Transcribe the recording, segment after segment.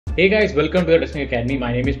Hey guys, welcome to the Testing Academy.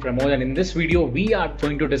 My name is Pramod, and in this video we are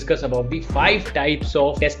going to discuss about the 5 types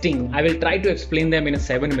of testing. I will try to explain them in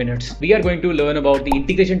 7 minutes. We are going to learn about the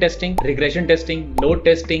integration testing, regression testing, load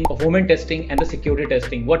testing, performance testing, and the security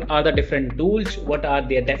testing. What are the different tools, what are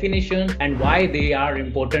their definitions, and why they are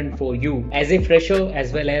important for you as a fresher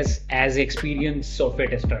as well as an experienced software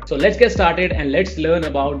tester. So let's get started and let's learn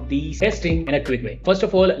about these testing in a quick way. First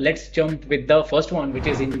of all, let's jump with the first one, which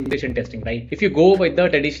is integration testing, right? If you go with the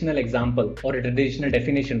traditional example or a traditional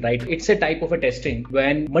definition, right, it's a type of a testing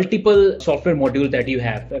when multiple software modules that you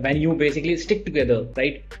have, when you basically stick together,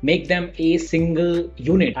 right, make them a single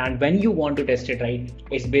unit, and when you want to test it, right,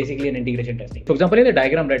 it's basically an integration testing. For example, in the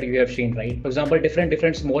diagram that you have seen, right, for example,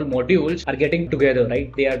 different small modules are getting together,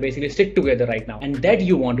 right, they are basically stick together right now, and that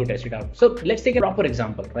you want to test it out. So let's take a proper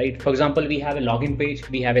example, right? For example, we have a login page,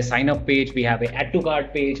 we have a sign up page, we have a add to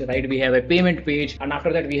cart page, right, we have a payment page, and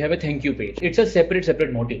after that we have a thank you page. It's a separate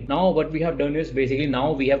module. Now what we have done is basically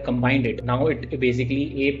now we have combined it. Now it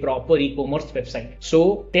basically a proper e-commerce website.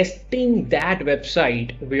 So testing that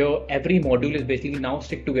website where every module is basically now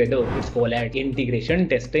stick together, it's called as integration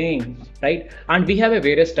testing, right? And we have a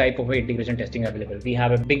various type of integration testing available. We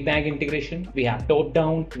have a big bang integration, we have top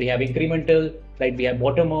down, we have incremental, right, we have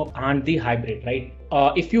bottom up, and the hybrid, right?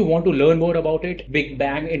 If you want to learn more about it, big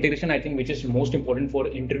bang integration, I think, which is most important for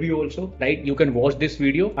interview also, right? You can watch this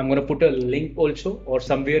video. I'm going to put a link also or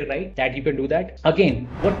somewhere, right, that you can do that. Again,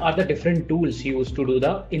 what are the different tools used to do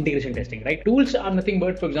the integration testing, right? Tools are nothing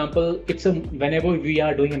but, for example, it's whenever we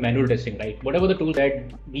are doing a manual testing, right? Whatever the tools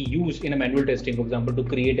that we use in a manual testing, for example, to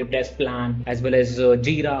create a test plan, as well as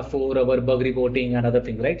Jira for our bug reporting and other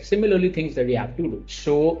things, right? Similarly, things that we have to do.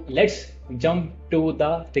 So let's jump to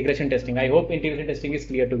the regression testing. I hope integration testing is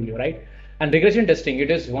clear to you, right? And regression testing, it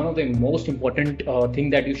is one of the most important thing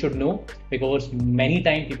that you should know, because many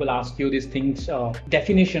times people ask you these things,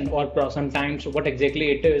 definition, or sometimes what exactly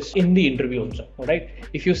it is in the interview also, all right?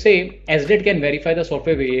 If you say SDET can verify the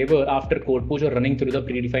software behavior after code push or running through the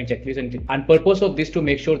predefined checklist, and purpose of this to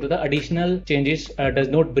make sure that the additional changes does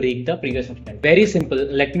not break the previous functionality. Very simple.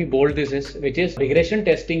 Let me bold this is, which is regression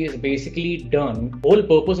testing is basically done. Whole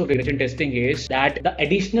purpose of regression testing is that the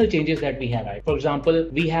additional changes that we have added. For example,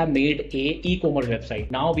 we have made a e-commerce website.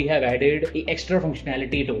 Now we have added a extra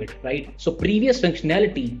functionality to it, right? So previous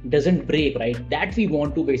functionality doesn't break, right? That we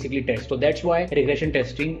want to basically test. So that's why regression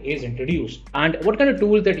testing is introduced. And what kind of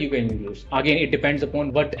tools that you can use? Again, it depends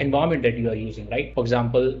upon what environment that you are using, right? For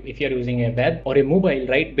example, if you're using a web or a mobile,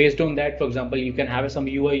 right? Based on that, for example, you can have some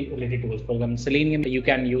UI related tools. For example, Selenium, you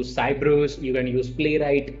can use Cypress, you can use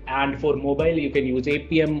Playwright, and for mobile, you can use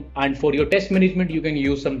APM, and for your test management, you can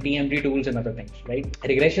use some TMG tools and other things, right?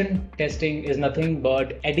 Regression testing is nothing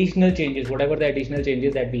but additional changes. Whatever the additional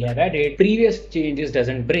changes that we have added, previous changes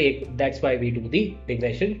doesn't break. That's why we do the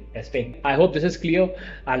regression testing. I hope this is clear,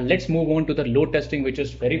 and let's move on to the load testing, which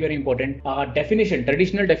is very important.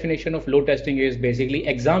 Traditional definition of load testing is basically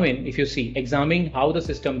examine how the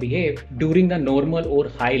system behave during the normal or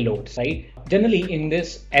high loads, right? Generally, in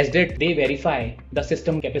this SDET, they verify the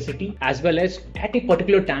system capacity as well as at a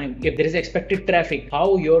particular time, if there is expected traffic,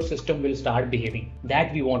 how your system will start behaving.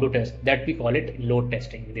 That we want to test. That we call it load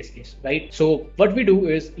testing in this case, right? So what we do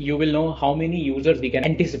is, you will know how many users we can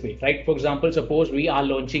anticipate, right? For example, suppose we are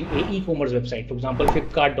launching a e-commerce website, for example,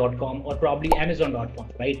 Flipkart.com or probably Amazon.com,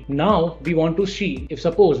 right? Now we want to see if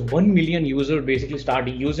suppose 1 million users basically start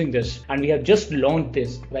using this, and we have just launched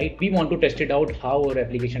this, right? We want to test it out how our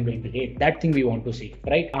application will behave. That thing we want to see,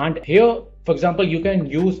 right? And here, for example, you can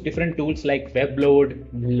use different tools like WebLoad,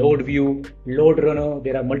 LoadView, LoadRunner.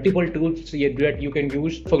 There are multiple tools that you can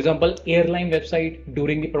use. For example, airline website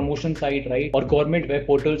during the promotion site, right? Or government web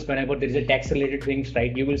portals, whenever there is a tax related things,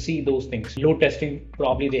 right? You will see those things. Load testing,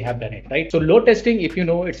 probably they have done it, right? So load testing, if you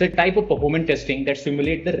know, it's a type of performance testing that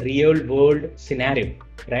simulate the real world scenario,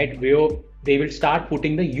 right? Where they will start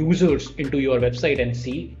putting the users into your website and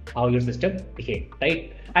see how your system behaves,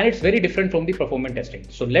 right? And it's very different from the performance testing.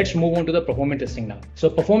 So let's move on to the performance testing now. So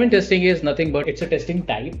performance testing is nothing but it's a testing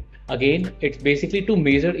type. Again, it's basically to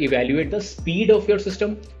evaluate the speed of your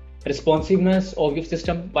system, responsiveness of your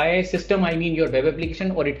system. By system, I mean your web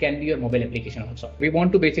application, or it can be your mobile application also. We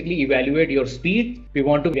want to basically evaluate your speed. We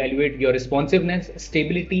want to evaluate your responsiveness,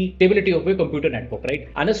 stability of your computer network, right?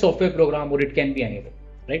 And a software program, or it can be anything.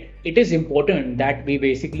 right? It is important that we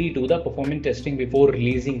basically do the performance testing before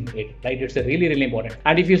releasing it, right? It's a really important.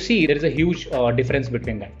 And if you see, there is a huge difference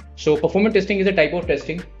between that. So performance testing is a type of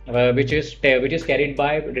testing which is carried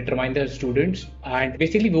by determine the students, and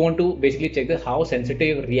basically we want to check how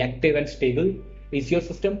sensitive, reactive, and stable is your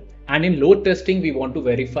system, And in load testing, we want to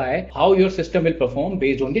verify how your system will perform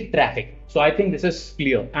based on the traffic. So I think this is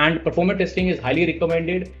clear. And performance testing is highly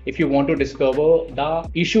recommended if you want to discover the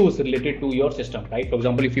issues related to your system, right? For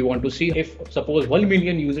example, if you want to see if suppose 1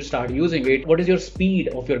 million users start using it, what is your speed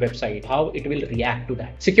of your website, how it will react to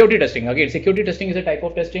that. Security testing. Again, security testing is a type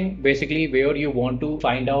of testing basically where you want to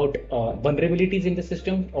find out vulnerabilities in the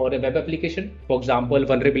system or a web application. For example,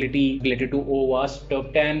 vulnerability related to OWASP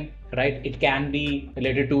top 10, right? It can be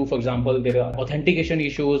related to, for example, there are authentication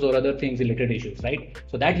issues or other things related issues, right?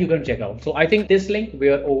 So that you can check out. So I think this link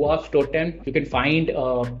where OWASP top 10, you can find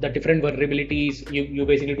the different vulnerabilities. You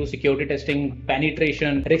basically do security testing,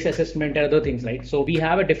 penetration, risk assessment, and other things, right? So we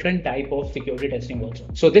have a different type of security testing also.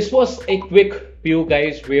 So this was a quick view,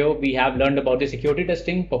 guys, where we have learned about the security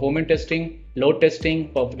testing, performance testing, load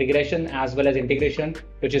testing, regression, as well as integration,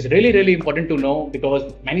 which is really important to know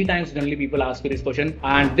because many times generally people ask me this question.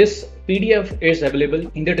 And this PDF is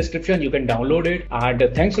available in the description. You can download it.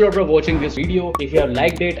 And thanks a lot for watching this video. If you have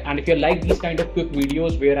liked it and if you like these kind of quick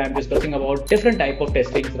videos where I'm discussing about different type of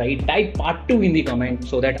testing, right, type part 2 in the comment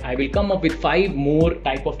so that I will come up with 5 more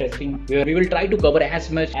type of testing where we will try to cover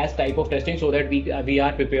as much as type of testing so that we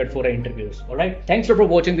are prepared for interviews. All right. Thanks a lot for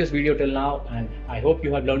watching this video till now, and I hope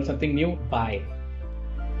you have learned something new. Bye.